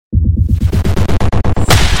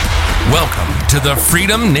to the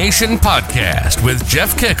Freedom Nation podcast with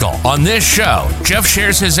Jeff Kickle. On this show, Jeff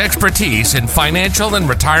shares his expertise in financial and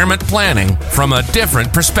retirement planning from a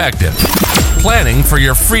different perspective. Planning for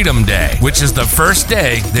your Freedom Day, which is the first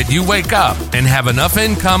day that you wake up and have enough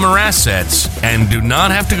income or assets and do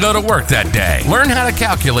not have to go to work that day. Learn how to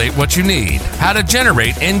calculate what you need, how to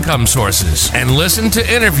generate income sources, and listen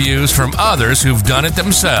to interviews from others who've done it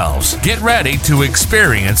themselves. Get ready to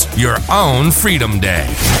experience your own Freedom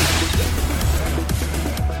Day.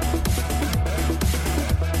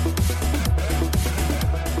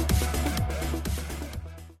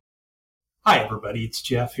 Hi, everybody. It's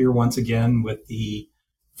Jeff here once again with the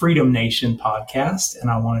Freedom Nation podcast, and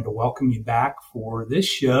I wanted to welcome you back for this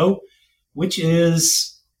show, which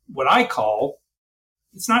is what I call,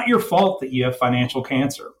 it's not your fault that you have financial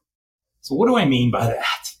cancer. So what do I mean by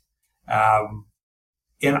that?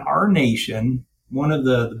 In our nation, one of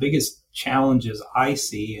the biggest challenges I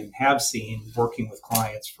see and have seen working with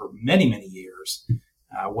clients for many, many years,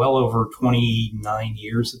 well over 29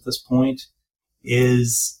 years at this point,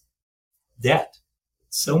 is debt.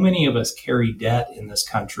 So many of us carry debt in this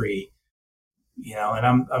country,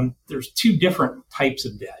 and there's two different types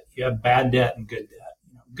of debt. You have bad debt and good debt.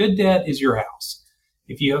 Good debt is your house.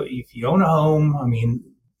 If you own a home,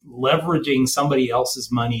 leveraging somebody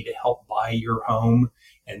else's money to help buy your home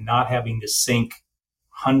and not having to sink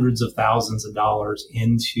hundreds of thousands of dollars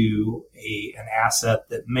into an asset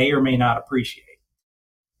that may or may not appreciate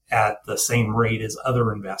at the same rate as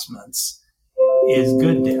other investments is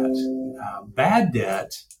good debt. Bad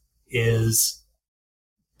debt is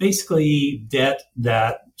basically debt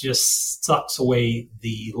that just sucks away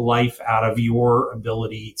the life out of your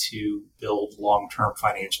ability to build long-term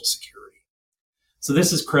financial security. So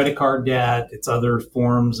this is credit card debt. It's other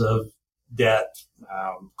forms of debt,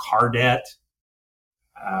 car debt,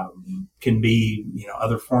 can be,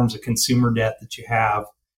 other forms of consumer debt that you have.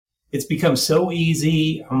 It's become so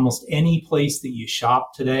easy. Almost any place that you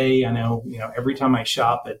shop today, I know, every time I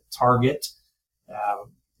shop at Target,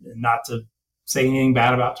 not to say anything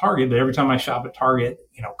bad about Target, but every time I shop at Target,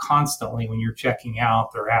 constantly when you're checking out,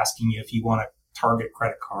 they're asking you if you want a Target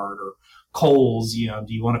credit card, or Kohl's, do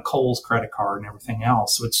you want a Kohl's credit card and everything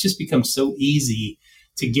else. So it's just become so easy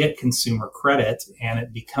to get consumer credit, and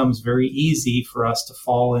it becomes very easy for us to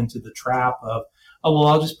fall into the trap of, oh, well,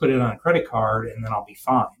 I'll just put it on a credit card and then I'll be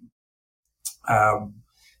fine.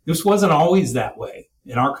 This wasn't always that way.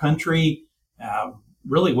 In our country,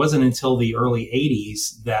 really wasn't until the early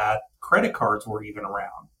 80s that credit cards were even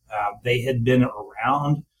around. They had been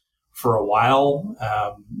around for a while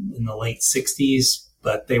in the late 60s,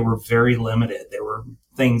 but they were very limited. They were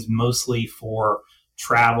things mostly for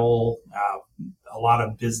travel, a lot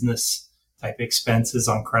of business type expenses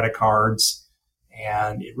on credit cards.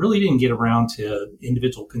 And it really didn't get around to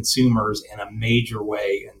individual consumers in a major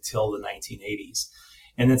way until the 1980s.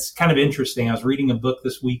 And it's kind of interesting. I was reading a book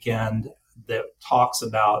this weekend that talks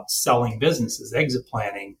about selling businesses, exit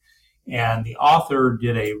planning. And the author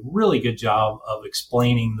did a really good job of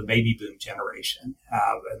explaining the baby boom generation.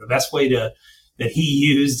 And the best way that he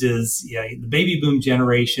used is, the baby boom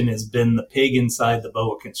generation has been the pig inside the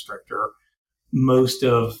boa constrictor most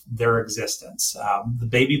of their existence. The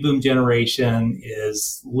baby boom generation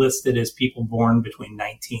is listed as people born between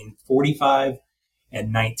 1945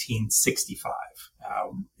 and 1965.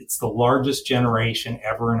 It's the largest generation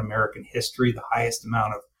ever in American history, the highest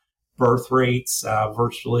amount of birth rates,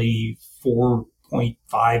 virtually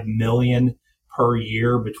 4.5 million per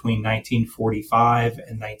year between 1945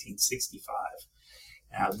 and 1965.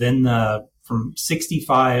 Then from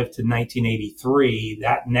 65 to 1983,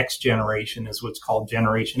 that next generation is what's called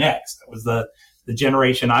Generation X. That was the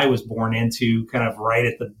generation I was born into, kind of right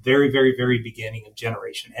at the very, very, very beginning of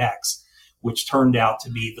Generation X, which turned out to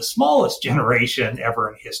be the smallest generation ever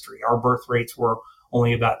in history. Our birth rates were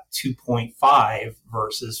only about 2.5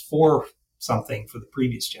 versus 4 something for the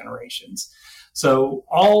previous generations. So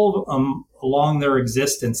all along their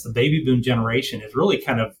existence, the baby boom generation has really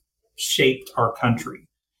kind of shaped our country.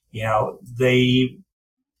 The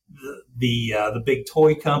big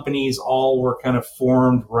toy companies all were kind of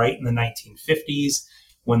formed right in the 1950s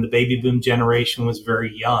when the baby boom generation was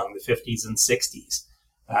very young, the 50s and 60s.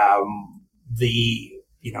 The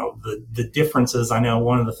differences, I know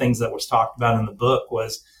one of the things that was talked about in the book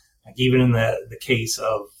was, like, even in the case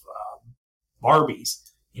of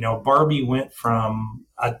Barbies, Barbie went from,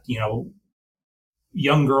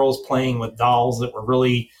 young girls playing with dolls that were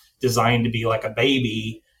really designed to be like a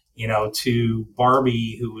baby, to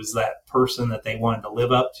Barbie, who was that person that they wanted to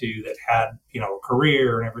live up to, that had, a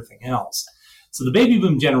career and everything else. So the baby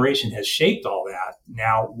boom generation has shaped all that.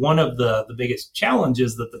 Now, one of the biggest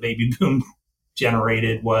challenges that the baby boom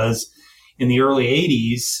generated was in the early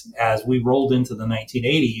 80s. As we rolled into the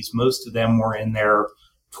 1980s, most of them were in their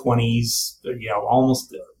 20s,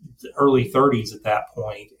 almost early 30s at that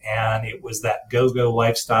point. And it was that go-go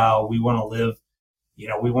lifestyle. We want to live,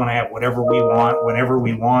 we want to have whatever we want, whenever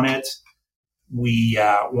we want it. We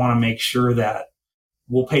want to make sure that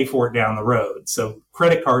we'll pay for it down the road. So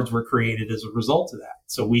credit cards were created as a result of that.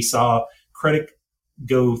 So we saw credit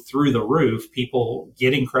go through the roof, people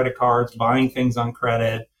getting credit cards, buying things on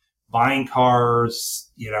credit, buying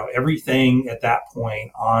cars, everything at that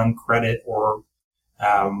point on credit or,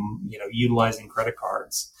 utilizing credit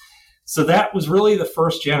cards. So that was really the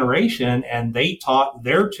first generation, and they taught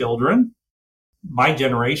their children, my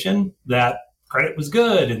generation, that credit was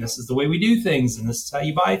good and this is the way we do things and this is how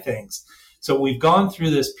you buy things. So we've gone through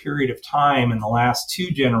this period of time in the last two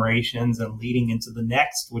generations and leading into the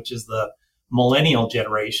next, which is the millennial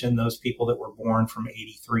generation, those people that were born from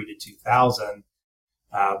 83 to 2000.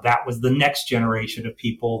 That was the next generation of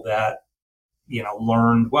people that,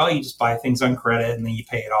 learned, well, you just buy things on credit and then you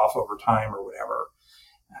pay it off over time or whatever.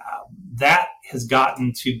 That has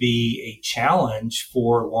gotten to be a challenge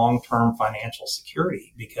for long-term financial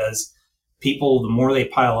security because people, the more they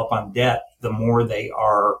pile up on debt, the more they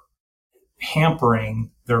are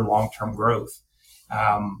hampering their long-term growth.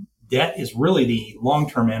 Debt is really the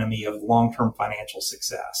long-term enemy of long-term financial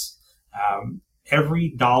success.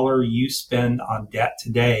 Every dollar you spend on debt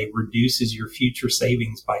today reduces your future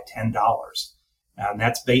savings by $10. And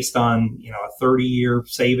that's based on, a 30-year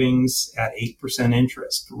savings at 8%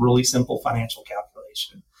 interest. Really simple financial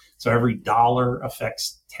calculation. So every dollar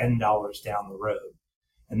affects $10 down the road.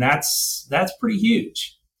 And that's pretty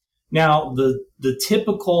huge. Now, the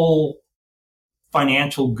typical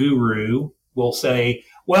financial guru will say,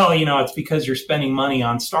 well, it's because you're spending money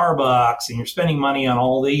on Starbucks and you're spending money on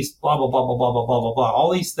all these blah, blah, blah, blah, blah, blah, blah, blah, blah,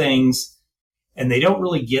 all these things. And they don't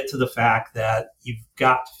really get to the fact that you've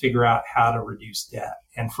got to figure out how to reduce debt.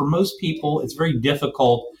 And for most people, it's very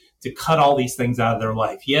difficult to cut all these things out of their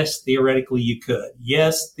life. Yes, theoretically you could.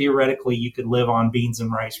 Yes, theoretically you could live on beans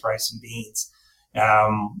and rice and beans.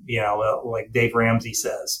 Like Dave Ramsey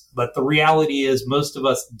says. But the reality is most of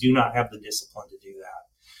us do not have the discipline to do that.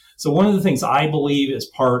 So one of the things I believe is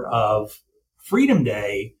part of Freedom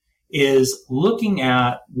Day is looking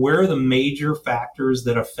at where the major factors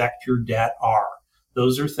that affect your debt are.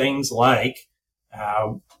 Those are things like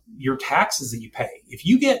your taxes that you pay. If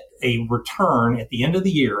you get a return at the end of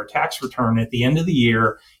the year, a tax return at the end of the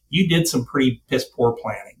year, you did some pretty piss poor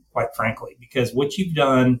planning, quite frankly, because what you've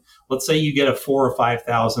done, let's say you get a $4,000 or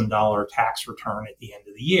 $5,000 tax return at the end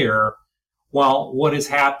of the year. Well, what has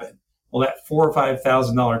happened? Well, that $4,000 or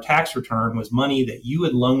 $5,000 tax return was money that you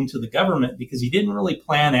had loaned to the government because you didn't really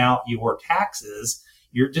plan out your taxes.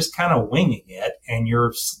 You're just kind of winging it, and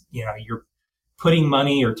you're putting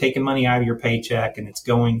money or taking money out of your paycheck, and it's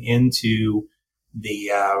going into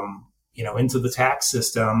the into the tax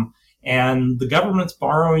system, and the government's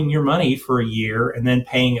borrowing your money for a year and then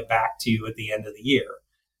paying it back to you at the end of the year.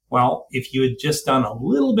 Well, if you had just done a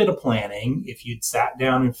little bit of planning, if you'd sat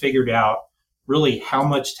down and figured out really how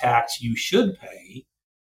much tax you should pay,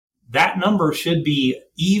 that number should be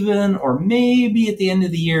even, or maybe at the end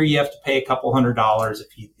of the year you have to pay a couple $100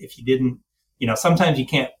 if you didn't, sometimes you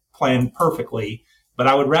can't plan perfectly, but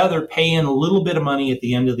I would rather pay in a little bit of money at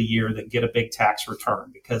the end of the year than get a big tax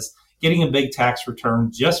return, because getting a big tax return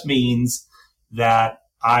just means that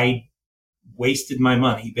I wasted my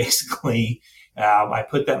money, basically. I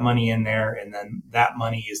put that money in there, and then that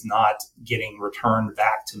money is not getting returned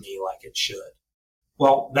back to me like it should.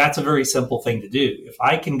 Well, that's a very simple thing to do. If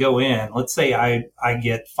I can go in, let's say I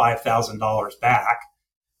get $5,000 back.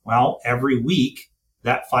 Well, every week,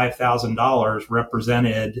 that $5,000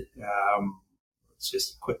 represented, let's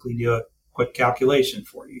just quickly do a quick calculation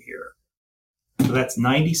for you here. So that's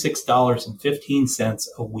 $96.15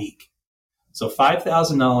 a week. So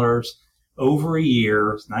 $5,000 over a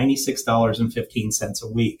year is $96.15 a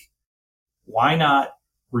week. Why not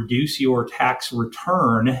reduce your tax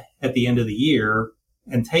return at the end of the year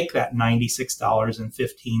and take that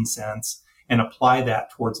 $96.15 and apply that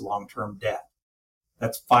towards long-term debt?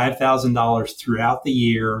 That's $5,000 throughout the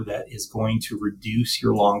year that is going to reduce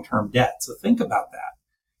your long-term debt. So think about that.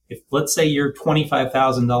 If, let's say, you're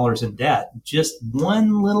 $25,000 in debt, just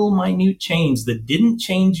one little minute change that didn't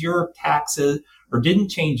change your taxes or didn't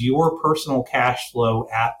change your personal cash flow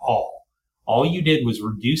at all. All you did was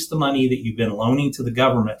reduce the money that you've been loaning to the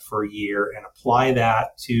government for a year and apply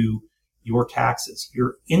that to your taxes.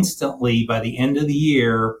 You're instantly, by the end of the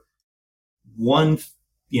year,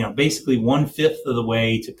 basically 1/5 of the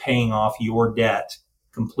way to paying off your debt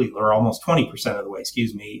completely, or almost 20% of the way,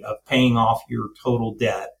 of paying off your total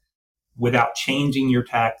debt without changing your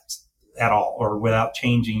tax at all, or without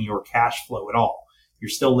changing your cash flow at all. You're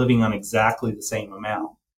still living on exactly the same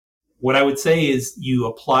amount. What I would say is you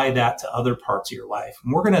apply that to other parts of your life.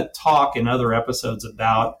 And we're going to talk in other episodes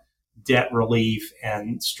about debt relief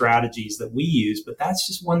and strategies that we use, but that's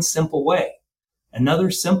just one simple way. Another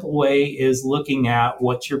simple way is looking at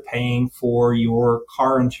what you're paying for your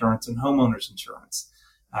car insurance and homeowners insurance.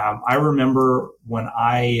 I remember when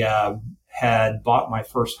I had bought my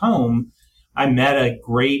first home, I met a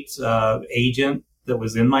great agent that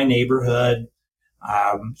was in my neighborhood.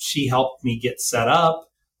 She helped me get set up,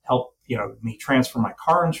 helped me transfer my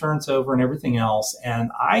car insurance over and everything else.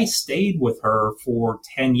 And I stayed with her for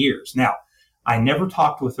 10 years. Now, I never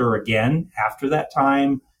talked with her again after that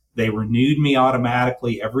time. They renewed me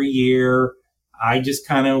automatically every year. I just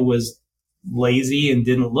kind of was lazy and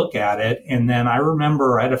didn't look at it. And then I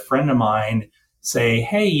remember I had a friend of mine say,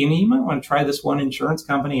 hey, you might want to try this one insurance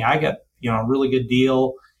company. I got, a really good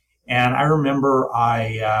deal. And I remember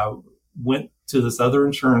I went to this other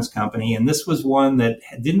insurance company, and this was one that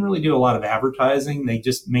didn't really do a lot of advertising. They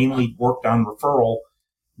just mainly worked on referral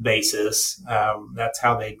basis. That's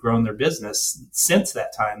how they'd grown their business. Since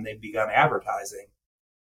that time, they've begun advertising.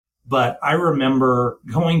 But I remember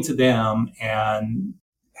going to them and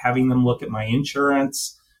having them look at my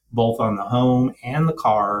insurance, both on the home and the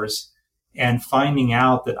cars, and finding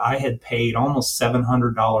out that I had paid almost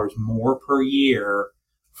 $700 more per year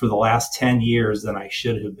for the last 10 years than I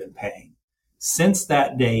should have been paying. Since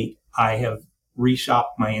that date, I have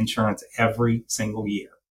reshopped my insurance every single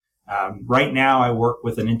year. Right now, I work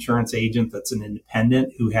with an insurance agent that's an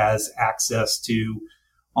independent who has access to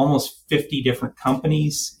almost 50 different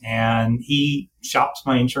companies, and he shops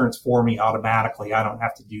my insurance for me automatically. I don't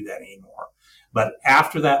have to do that anymore. But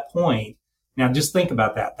after that point, now just think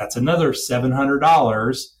about that. That's another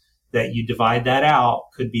 $700 that you divide that out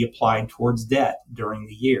could be applied towards debt during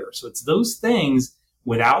the year. So it's those things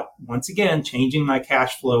without, once again, changing my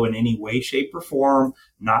cash flow in any way, shape, or form,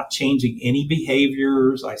 not changing any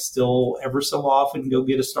behaviors. I still ever so often go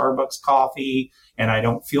get a Starbucks coffee and I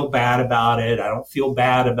don't feel bad about it. I don't feel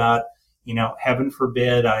bad about, heaven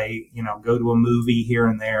forbid, I, go to a movie here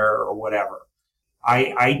and there or whatever.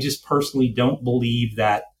 I just personally don't believe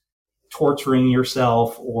that torturing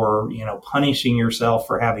yourself or, punishing yourself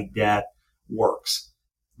for having debt works.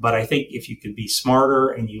 But I think if you could be smarter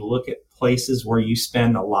and you look at places where you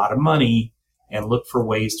spend a lot of money and look for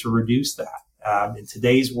ways to reduce that. In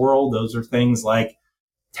today's world, those are things like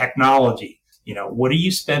technology. What are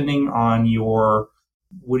you spending on your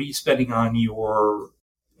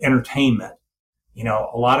entertainment?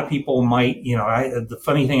 A lot of people might, the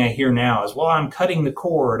funny thing I hear now is, well, I'm cutting the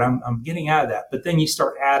cord. I'm getting out of that. But then you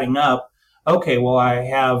start adding up. Okay, well, I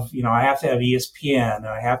have to have ESPN, and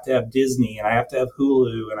I have to have Disney, and I have to have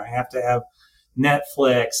Hulu, and I have to have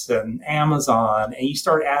Netflix and Amazon, and you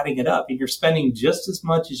start adding it up, and you're spending just as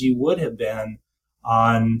much as you would have been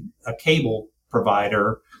on a cable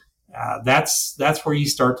provider. That's where you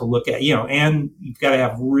start to look at, and you've got to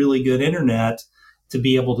have really good internet to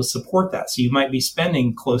be able to support that. So you might be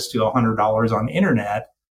spending close to $100 on internet.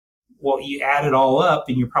 Well, you add it all up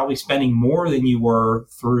and you're probably spending more than you were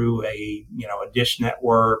through a dish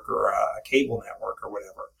network or a cable network or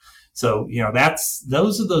whatever. So,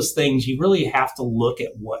 those are those things you really have to look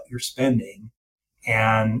at what you're spending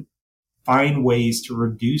and find ways to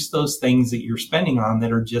reduce those things that you're spending on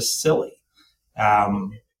that are just silly.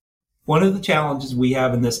 One of the challenges we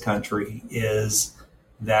have in this country is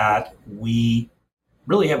that we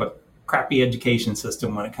really have a crappy education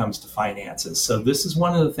system when it comes to finances. So this is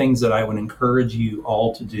one of the things that I would encourage you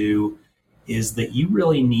all to do, is that you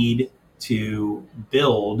really need to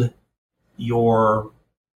build your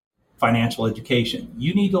financial education.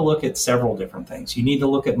 You need to look at several different things. You need to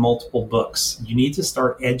look at multiple books. You need to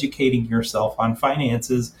start educating yourself on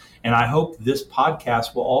finances. And I hope this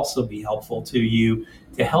podcast will also be helpful to you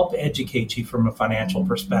to help educate you from a financial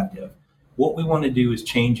perspective. What we want to do is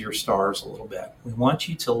change your stars a little bit. We want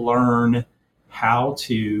you to learn how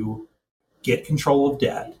to get control of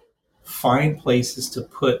debt, find places to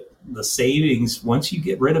put the savings. Once you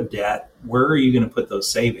get rid of debt, where are you going to put those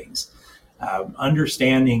savings?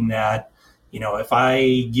 Understanding that, if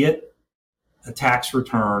I get a tax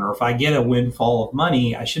return or if I get a windfall of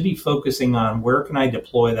money, I should be focusing on where can I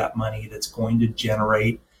deploy that money that's going to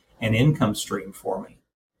generate an income stream for me.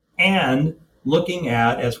 And looking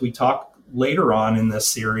at, as we talk later on in this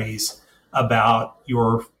series, about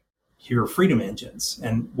your freedom engines.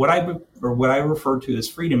 And what I refer to as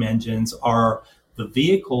freedom engines are the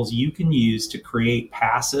vehicles you can use to create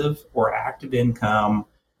passive or active income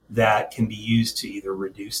that can be used to either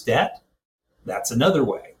reduce debt. That's another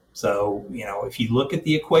way. So, if you look at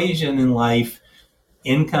the equation in life,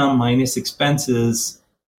 income minus expenses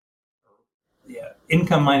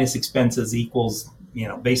equals,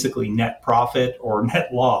 basically net profit or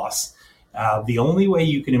net loss. The only way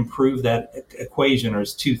you can improve that equation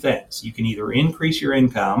is two things. You can either increase your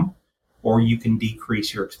income or you can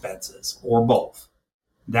decrease your expenses, or both.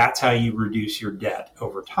 That's how you reduce your debt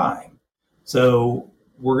over time. So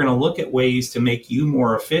we're going to look at ways to make you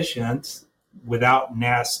more efficient without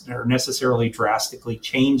necessarily drastically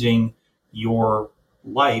changing your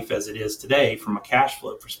life as it is today from a cash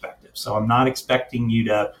flow perspective. So I'm not expecting you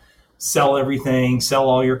to sell everything, sell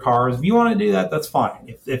all your cars. If you want to do that, that's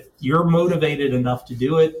fine. If you're motivated enough to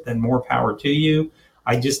do it, then more power to you.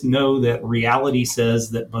 I just know that reality says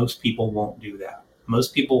that most people won't do that.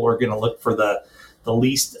 Most people are going to look for the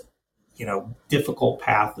least, difficult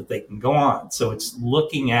path that they can go on. So it's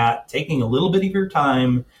looking at taking a little bit of your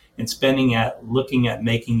time and looking at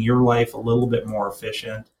making your life a little bit more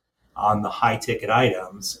efficient on the high ticket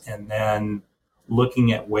items, and then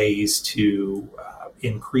looking at ways to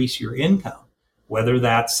increase your income, whether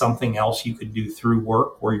that's something else you could do through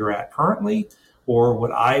work where you're at currently, or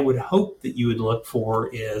what I would hope that you would look for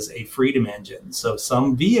is a freedom engine. So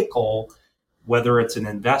some vehicle, whether it's an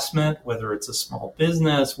investment, whether it's a small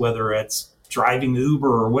business, whether it's driving Uber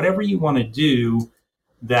or whatever you want to do,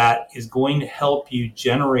 that is going to help you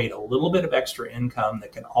generate a little bit of extra income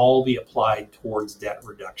that can all be applied towards debt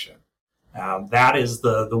reduction. That is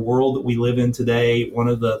the world that we live in today. One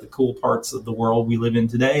of the cool parts of the world we live in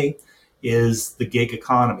today is the gig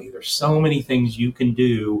economy. There's so many things you can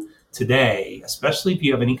do today, especially if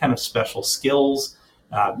you have any kind of special skills,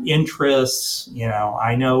 interests.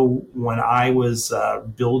 I know when I was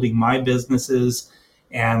building my businesses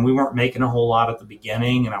and we weren't making a whole lot at the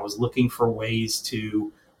beginning, and I was looking for ways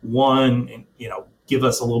to, one, give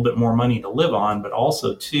us a little bit more money to live on, but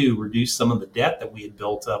also two, reduce some of the debt that we had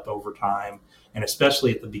built up over time. And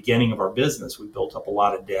especially at the beginning of our business, we built up a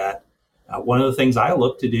lot of debt. One of the things I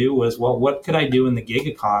looked to do was, what could I do in the gig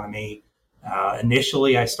economy?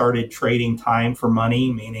 Initially, I started trading time for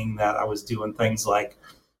money, meaning that I was doing things like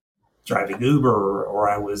driving Uber, or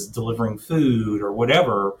I was delivering food or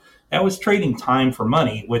whatever. That was trading time for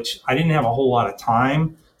money, which I didn't have a whole lot of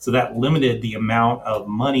time. So that limited the amount of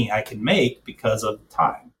money I could make because of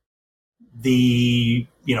time.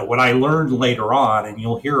 What I learned later on, and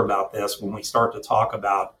you'll hear about this when we start to talk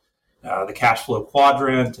about the cash flow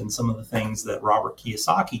quadrant and some of the things that Robert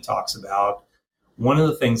Kiyosaki talks about. One of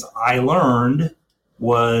the things I learned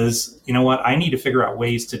was, I need to figure out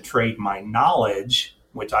ways to trade my knowledge,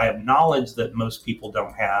 which I have knowledge that most people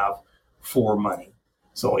don't have, for money.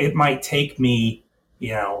 So it might take me,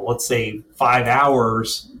 let's say 5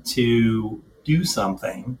 hours to do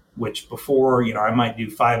something, which before, I might do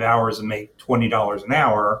 5 hours and make $20 an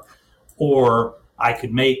hour, or I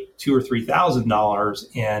could make $2,000 or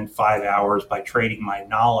 $3,000 in 5 hours by trading my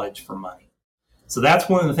knowledge for money. So that's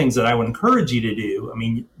one of the things that I would encourage you to do. I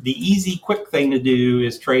mean, the easy, quick thing to do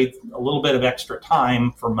is trade a little bit of extra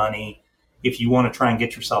time for money if you want to try and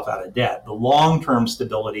get yourself out of debt. The long-term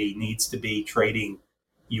stability needs to be trading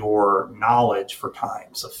your knowledge for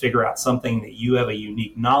time. So figure out something that you have a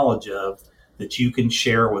unique knowledge of that you can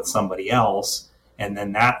share with somebody else. And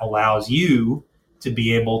then that allows you to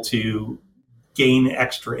be able to gain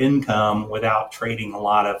extra income without trading a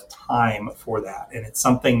lot of time for that. And it's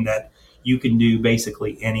something that you can do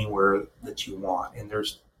basically anywhere that you want. And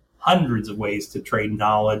there's hundreds of ways to trade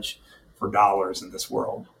knowledge for dollars in this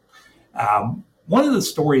world. One of the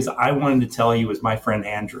stories I wanted to tell you is my friend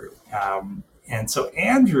Andrew. And so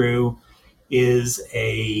Andrew is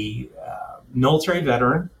a military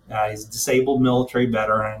veteran. He's a disabled military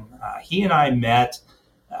veteran. He and I met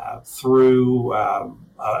through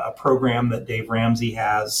a program that Dave Ramsey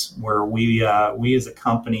has, where we as a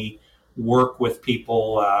company work with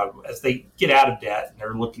people as they get out of debt and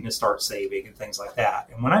they're looking to start saving and things like that.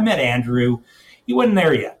 And when I met Andrew, he wasn't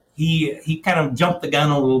there yet. He kind of jumped the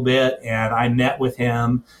gun a little bit, and I met with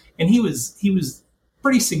him, and he was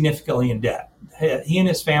pretty significantly in debt. He and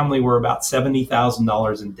his family were about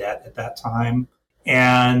 $70,000 in debt at that time.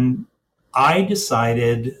 And I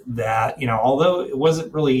decided that, although I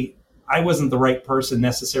wasn't the right person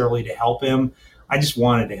necessarily to help him, I just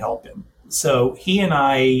wanted to help him. So he and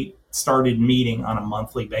I started meeting on a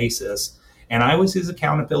monthly basis, and I was his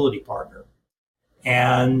accountability partner.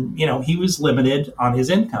 And, he was limited on his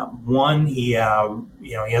income. One, he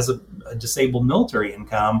has a disabled military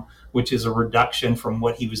income, which is a reduction from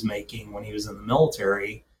what he was making when he was in the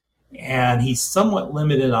military. And he's somewhat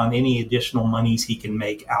limited on any additional monies he can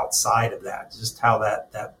make outside of that, just how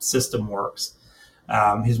that system works.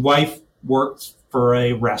 His wife works for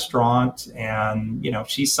a restaurant, and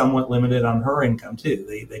she's somewhat limited on her income too.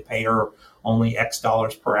 They pay her only X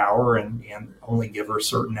dollars per hour and only give her a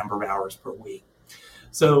certain number of hours per week.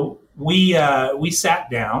 So we sat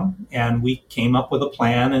down and we came up with a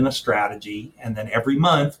plan and a strategy, and then every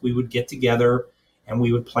month we would get together and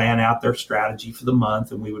we would plan out their strategy for the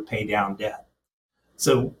month, and we would pay down debt.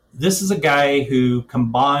 So this is a guy who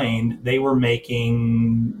combined, they were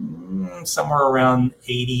making somewhere around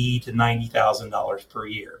 $80,000 to $90,000 per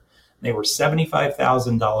year. They were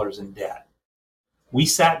 $75,000 in debt. We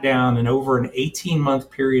sat down, and over an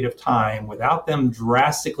 18-month period of time, without them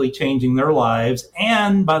drastically changing their lives,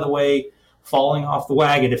 and by the way, falling off the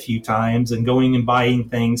wagon a few times and going and buying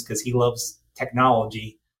things because he loves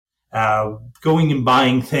technology, going and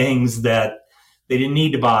buying things that they didn't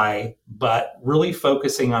need to buy, but really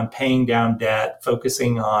focusing on paying down debt,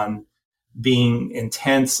 focusing on being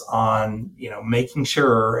intense on, making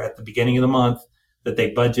sure at the beginning of the month that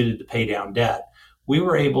they budgeted to pay down debt. I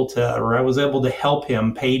was able to help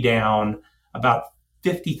him pay down about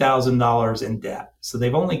 $50,000 in debt. So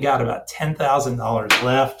they've only got about $10,000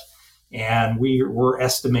 left, and we're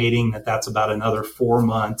estimating that that's about another 4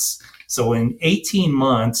 months. So in 18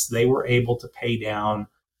 months, they were able to pay down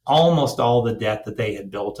almost all the debt that they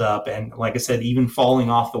had built up. And like I said, even falling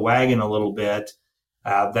off the wagon a little bit,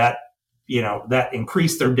 that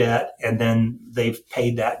increased their debt, and then they've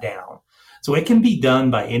paid that down. So it can be done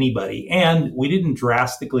by anybody. And we didn't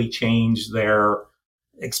drastically change their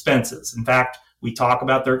expenses. In fact, we talk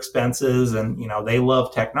about their expenses, and, they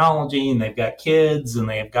love technology, and they've got kids, and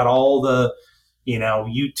they've got all the,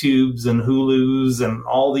 YouTubes and Hulus and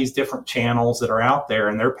all these different channels that are out there,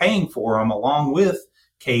 and they're paying for them along with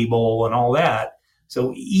cable and all that.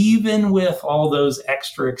 So even with all those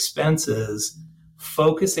extra expenses,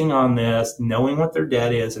 focusing on this, knowing what their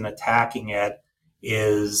debt is and attacking it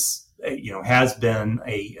has been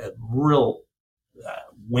a real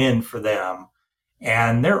win for them.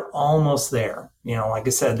 And they're almost there. Like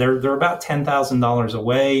I said, they're about $10,000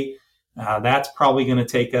 away. That's probably going to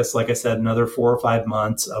take us, like I said, another 4 or 5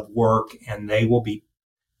 months of work, and they'll be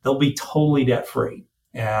totally debt free,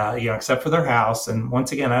 except for their house. And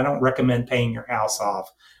once again, I don't recommend paying your house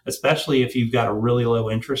off, especially if you've got a really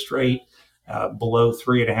low interest rate, below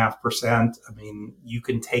 3.5%. I mean, you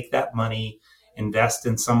can take that money, invest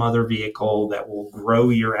in some other vehicle that will grow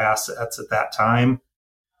your assets at that time.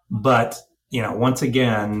 But, once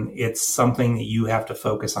again, it's something that you have to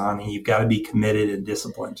focus on, and you've got to be committed and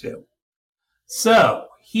disciplined to. So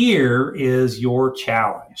here is your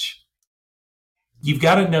challenge. You've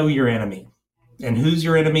got to know your enemy. And who's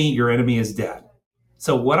your enemy? Your enemy is debt.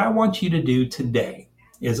 So what I want you to do today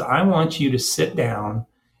is I want you to sit down,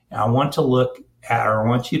 and I want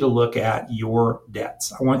you to look at your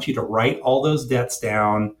debts. I want you to write all those debts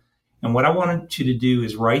down. And what I want you to do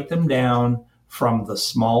is write them down from the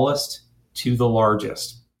smallest to the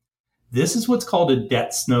largest. This is what's called a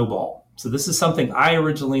debt snowball. So this is something I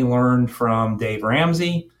originally learned from Dave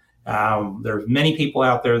Ramsey. There's many people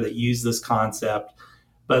out there that use this concept.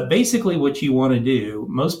 But basically what you want to do,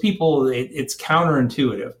 most people, it's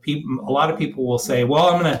counterintuitive. A lot of people will say,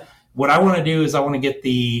 well, what I want to do is I want to get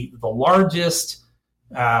the largest,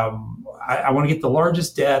 I want to get the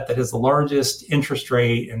largest debt that has the largest interest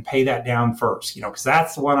rate and pay that down first, because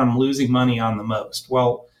that's the one I'm losing money on the most.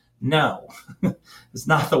 Well, no, it's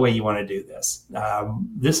not the way you want to do this.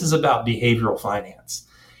 This is about behavioral finance.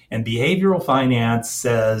 And behavioral finance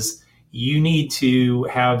says you need to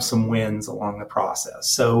have some wins along the process.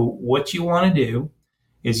 So what you want to do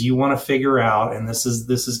is you want to figure out, and this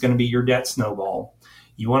is going to be your debt snowball.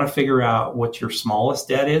 You want to figure out what your smallest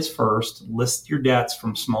debt is first, list your debts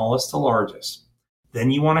from smallest to largest. Then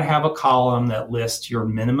you want to have a column that lists your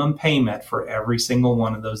minimum payment for every single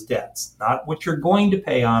one of those debts. Not what you're going to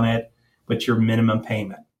pay on it, but your minimum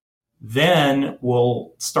payment. Then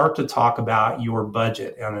we'll start to talk about your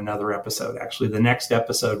budget on another episode. Actually, the next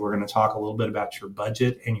episode, we're going to talk a little bit about your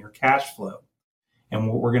budget and your cash flow. And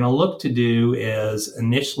what we're going to look to do is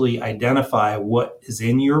initially identify what is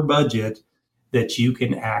in your budget that you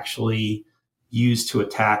can actually use to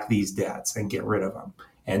attack these debts and get rid of them,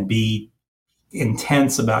 and be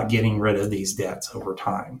intense about getting rid of these debts over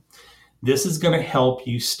time. This is going to help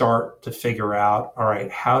you start to figure out, all right,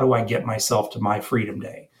 how do I get myself to my freedom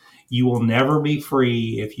day? You will never be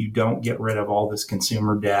free if you don't get rid of all this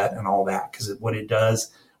consumer debt and all that, because what it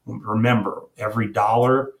does, remember, every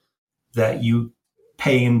dollar that you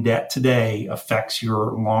pay in debt today affects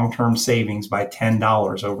your long-term savings by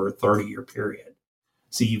 $10 over a 30-year period.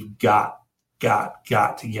 So you've got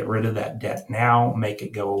to get rid of that debt now, make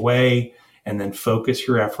it go away, and then focus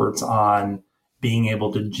your efforts on being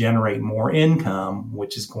able to generate more income,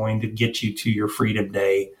 which is going to get you to your Freedom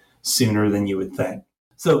Day sooner than you would think.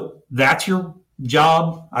 So that's your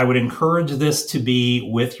job. I would encourage this to be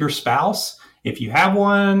with your spouse. If you have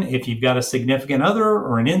one, if you've got a significant other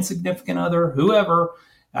or an insignificant other, whoever,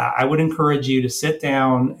 I would encourage you to sit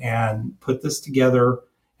down and put this together.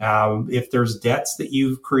 If there's debts that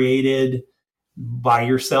you've created by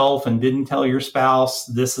yourself and didn't tell your spouse,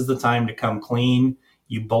 this is the time to come clean.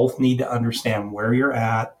 You both need to understand where you're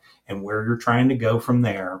at and where you're trying to go from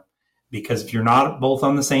there. Because if you're not both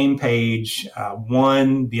on the same page,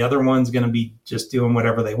 the other one's going to be just doing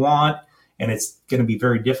whatever they want, and it's going to be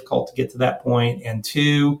very difficult to get to that point. And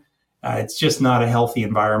two, it's just not a healthy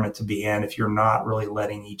environment to be in if you're not really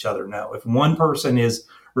letting each other know. If one person is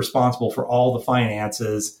responsible for all the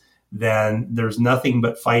finances, then there's nothing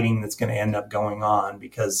but fighting that's going to end up going on,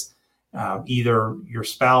 because either your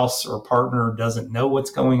spouse or partner doesn't know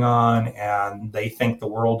what's going on and they think the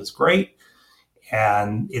world is great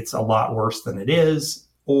and it's a lot worse than it is,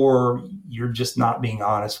 or you're just not being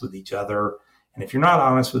honest with each other. And if you're not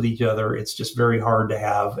honest with each other, it's just very hard to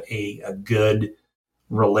have a good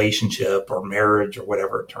relationship or marriage or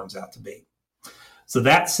whatever it turns out to be. So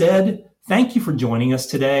that said, thank you for joining us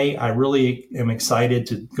today. I really am excited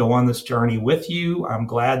to go on this journey with you. I'm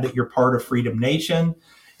glad that you're part of Freedom Nation.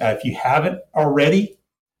 If you haven't already,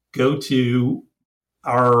 go to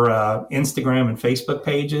our Instagram and Facebook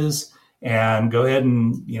pages and go ahead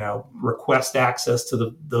and request access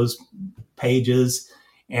to those pages.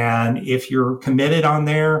 And if you're committed on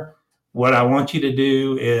there, what I want you to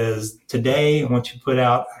do is today, I want you to put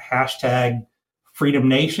out a hashtag Freedom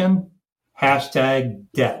Nation, hashtag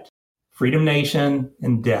debt. Freedom Nation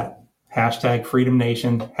and debt. Hashtag Freedom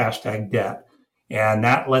Nation, hashtag debt. And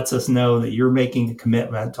that lets us know that you're making a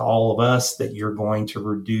commitment to all of us that you're going to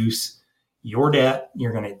reduce your debt.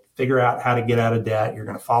 You're going to figure out how to get out of debt. You're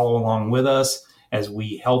going to follow along with us as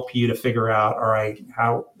we help you to figure out, all right,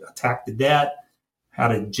 how to attack the debt, how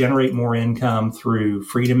to generate more income through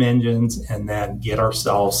freedom engines, and then get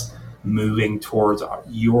ourselves moving towards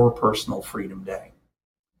your personal Freedom Day.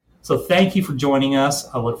 So thank you for joining us.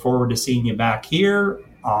 I look forward to seeing you back here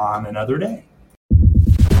on another day.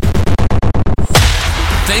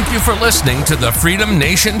 Thank you for listening to the Freedom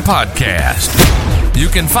Nation podcast. You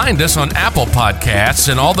can find us on Apple Podcasts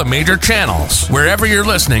and all the major channels. Wherever you're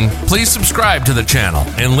listening, please subscribe to the channel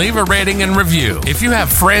and leave a rating and review. If you have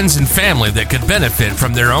friends and family that could benefit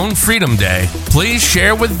from their own Freedom Day, please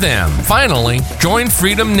share with them. Finally, join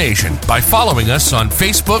Freedom Nation by following us on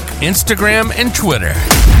Facebook, Instagram, and Twitter.